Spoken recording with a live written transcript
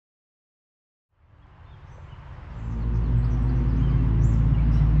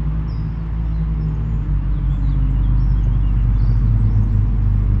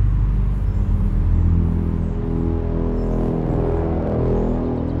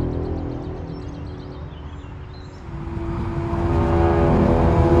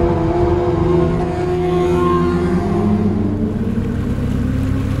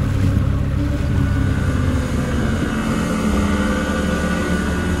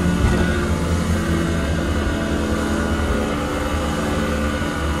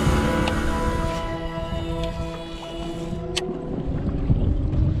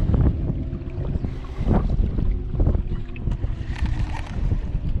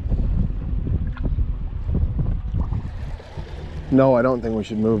No, I don't think we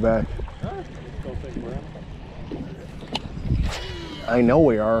should move back. Don't think we're in. I know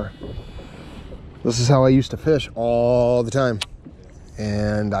we are. This is how I used to fish all the time.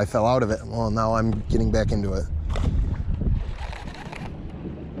 And I fell out of it. Well, now I'm getting back into it.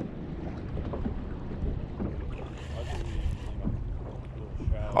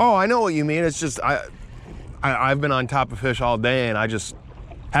 Oh, I know what you mean. It's just I've been on top of fish all day and I just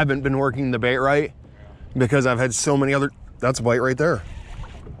haven't been working the bait right because I've had so many other. That's a bite right there.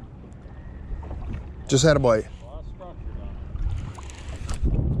 Just had a bite.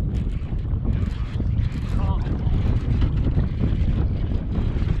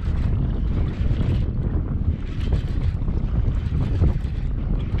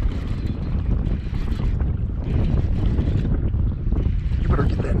 You better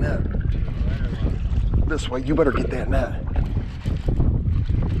get that net. This way, you better get that net.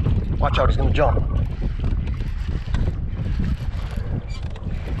 Watch out, he's gonna jump.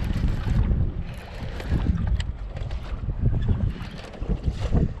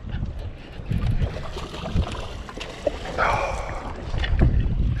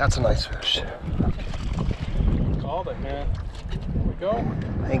 That's a nice fish. Called it, man. Here we go.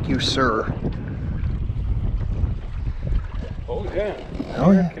 Thank you, sir. Oh, yeah.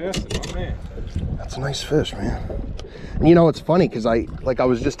 Oh, yeah. Oh, man. That's a nice fish, man. And you know, it's funny because I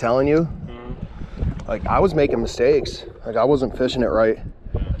was just telling you, like I was making mistakes. Like I wasn't fishing it right.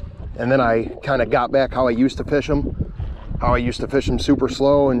 And then I kind of got back how I used to fish them. How I used to fish them super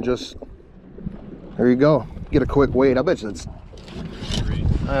slow and just, there you go. Get a quick weight. I bet you it's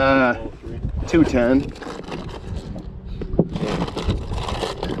 210.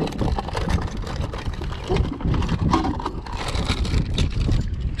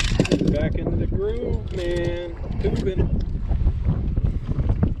 Back into the groove, man. Tubing.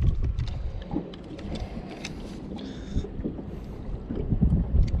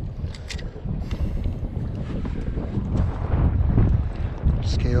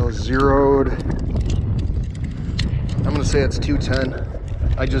 Scale zeroed. I'm gonna say it's 210.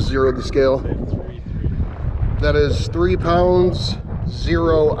 I just zeroed the scale. That is 3 pounds,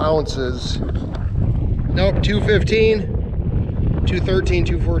 0 ounces. Nope, 215, 213,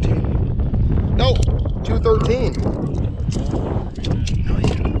 214. Nope, 213.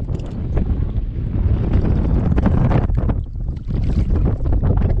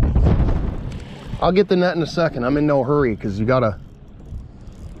 I'll get the net in a second. I'm in no hurry because you gotta.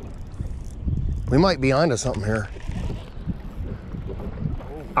 We might be onto something here.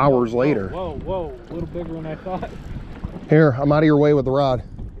 Hours later. Whoa, whoa, a little bigger than I thought. Here, I'm out of your way with the rod.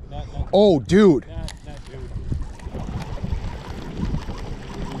 Oh, dude. Not dude.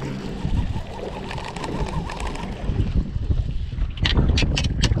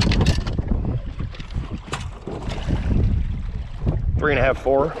 Three and a half,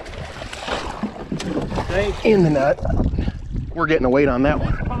 4. Thank In the net. We're getting a weight on that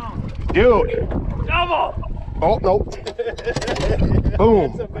one. Dude. Double. Oh, nope.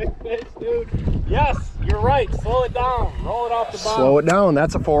 Boom. That's a big fish, dude. Yes, you're right. Slow it down. Roll it off the bottom. Slow it down.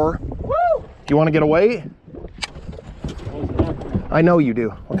 That's a 4. Woo! Do you want to get a weight? I know you do.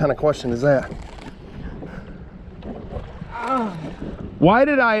 What kind of question is that? Why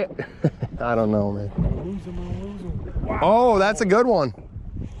did I don't know, man. Lose him. Wow. Oh, that's a good one.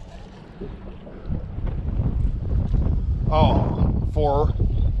 Oh, 4.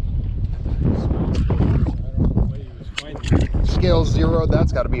 Scale 0.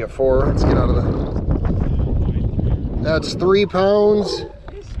 That's got to be a 4. Let's get out of the. That's 3 pounds,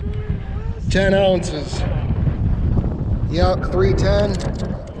 10 ounces. Yep, 310.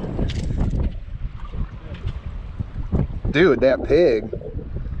 Dude, that pig.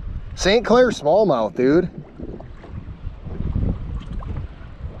 St. Clair Smallmouth, dude.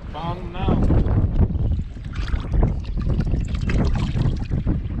 Found him now.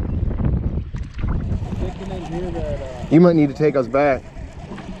 You might need to take us back.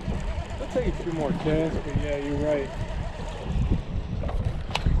 I'll take a few more casts, but yeah, you're right.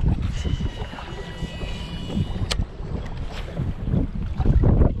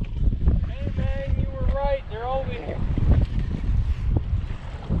 Hey man, you were right. They're over here.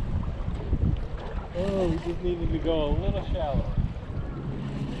 Oh, we just needed to go a little shallower.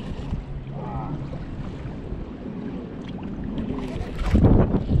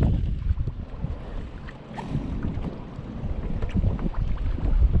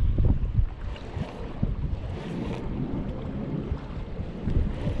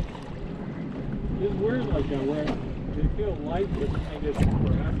 It's weird like that where they feel light but I get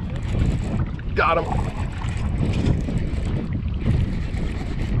crap. Got him.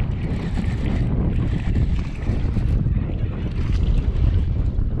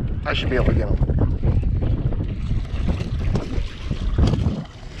 I should be able to get them.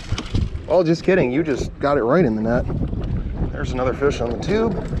 Oh, just kidding. You just got it right in the net. There's another fish on the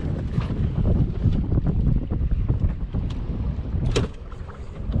tube.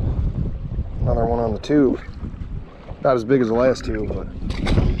 Another one on the tube. Not as big as the last tube, but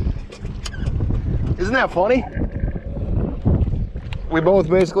isn't that funny? We both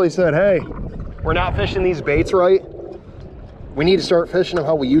basically said, hey, we're not fishing these baits right. We need to start fishing them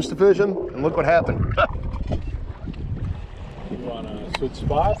how we used to fish them, and look what happened. You want to switch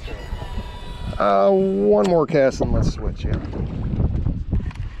spots? One more cast and let's switch, yeah.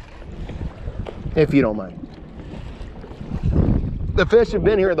 If you don't mind. The fish have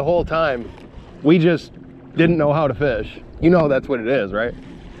been here the whole time. We just didn't know how to fish. You know that's what it is, right?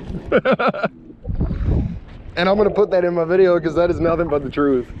 And I'm gonna put that in my video because that is nothing but the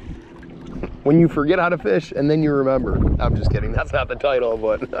truth. When you forget how to fish and then you remember. I'm just kidding, that's not the title,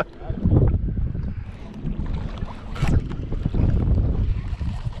 but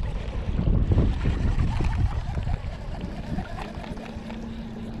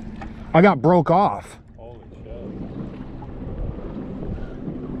I got broke off. Holy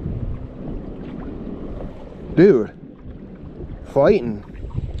shit. Dude, fighting.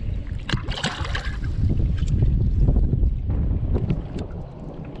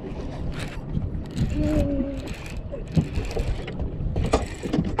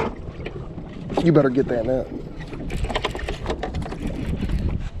 You better get that net.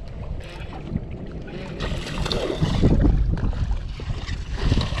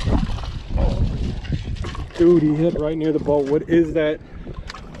 Dude, he hit right near the boat. What is that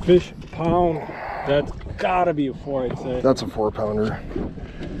fish pound? That's gotta be a 4, I'd say. That's a 4-pounder.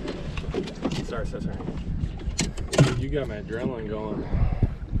 Sorry. You got my adrenaline going.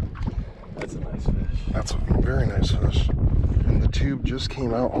 That's a nice fish. That's a very nice fish. And the tube just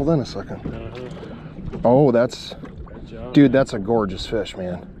came out. Hold on a second. Oh, that's... Good job, dude, man. that's a gorgeous fish,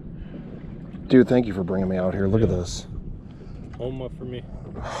 man. Dude, thank you for bringing me out here. Look at this. Hold them up for me.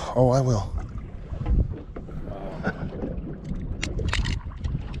 Oh, I will.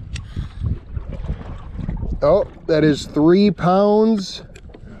 Oh, that is 3 pounds.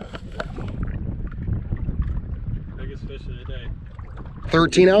 Biggest fish of the day.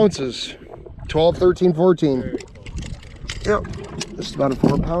 13 ounces. 12, 13, 14. Very Yep. This is about a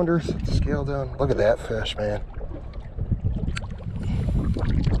 4-pounder. Set the scale down. Look at that fish, man.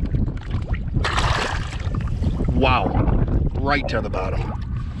 Wow. Right to the bottom.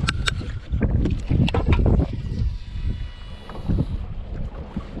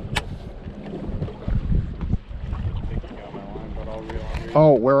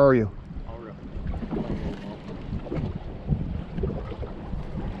 Oh, where are you?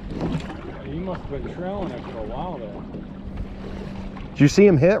 He must have been trailing it for a while there. Did you see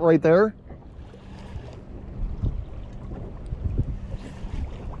him hit right there?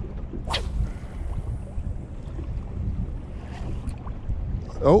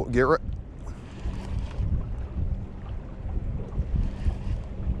 Oh, get right.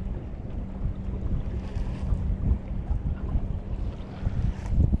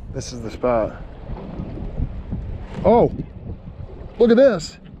 This is the spot. Oh, look at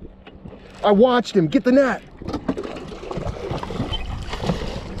this. I watched him get the net.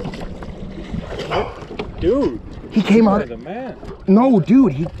 Dude, he came out of the man. No,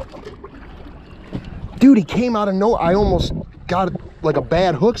 dude, he came out of nowhere. I almost got like a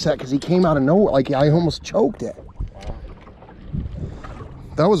bad hook set because he came out of nowhere. Like I almost choked it. Wow.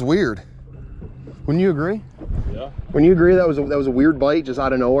 That was weird. Wouldn't you agree? Yeah. When you agree that was a weird bite just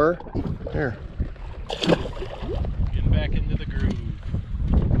out of nowhere? Here. Getting back into the groove.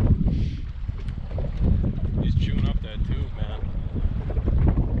 He's chewing up that tube, man.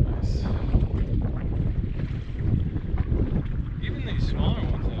 Nice. Even these smaller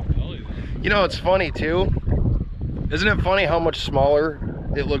ones have bellies. You know, it's funny too. Isn't it funny how much smaller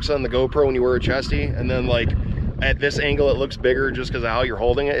it looks on the GoPro when you wear a chesty, and then like at this angle it looks bigger just because of how you're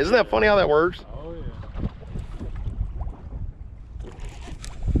holding it? Isn't that funny how that works? Oh yeah.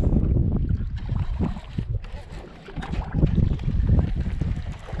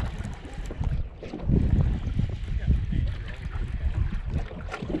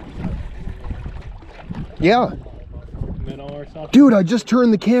 Yeah. Minnow or something. Dude, I just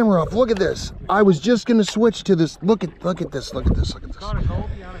turned the camera off. Look at this. I was just gonna switch to this. Look at this. Look at this. Got a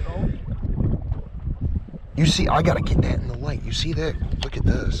goldie on a gold. You see, I gotta get that in the light. You see that? Look at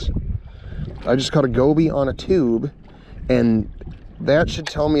this. I just caught a goby on a tube, and that should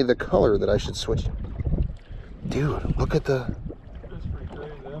tell me the color that I should switch. Dude, look at the... That's pretty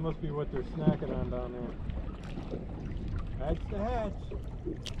crazy. That must be what they're snacking on down there. Hatch the hatch.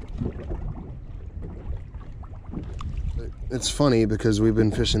 It's funny because we've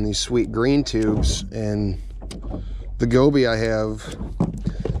been fishing these sweet green tubes, and the goby I have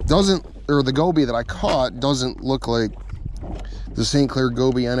doesn't, or the goby that I caught doesn't look like the St. Clair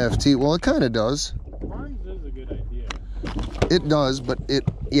goby NFT. Well, it kind of does. Barnes is a good idea. It does, but it,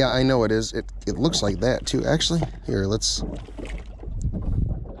 yeah, I know it is. It looks like that too, actually. Here, let's.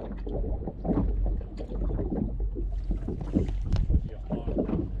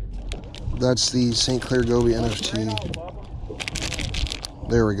 That's the St. Clair goby NFT.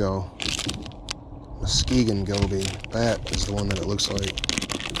 There we go. Muskegon goby. That is the one that it looks like.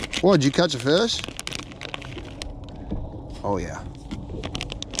 What, did you catch a fish? Oh yeah.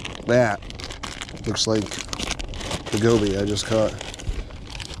 That looks like the goby I just caught.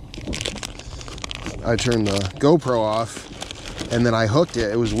 I turned the GoPro off and then I hooked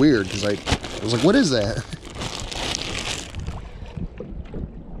it. It was weird because I was like, what is that?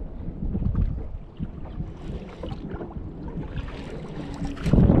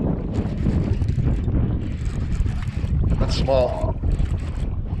 That's small.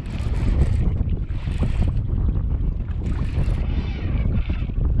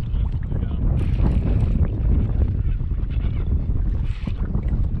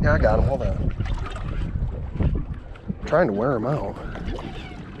 Yeah, I got him. Hold on. I'm trying to wear him out.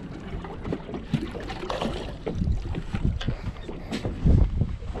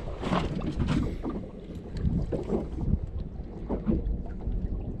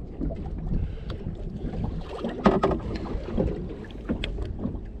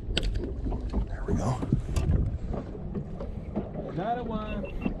 There we go. Another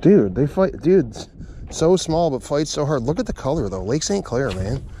one. Dude, they fight. Dude, so small but fights so hard. Look at the color though. Lake St. Clair,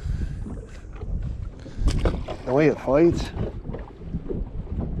 man. The way it fights.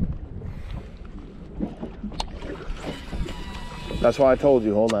 That's why I told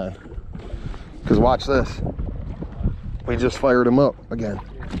you, hold on. Because watch this. We just fired him up again.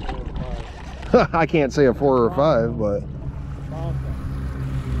 I can't say a 4 or a 5, but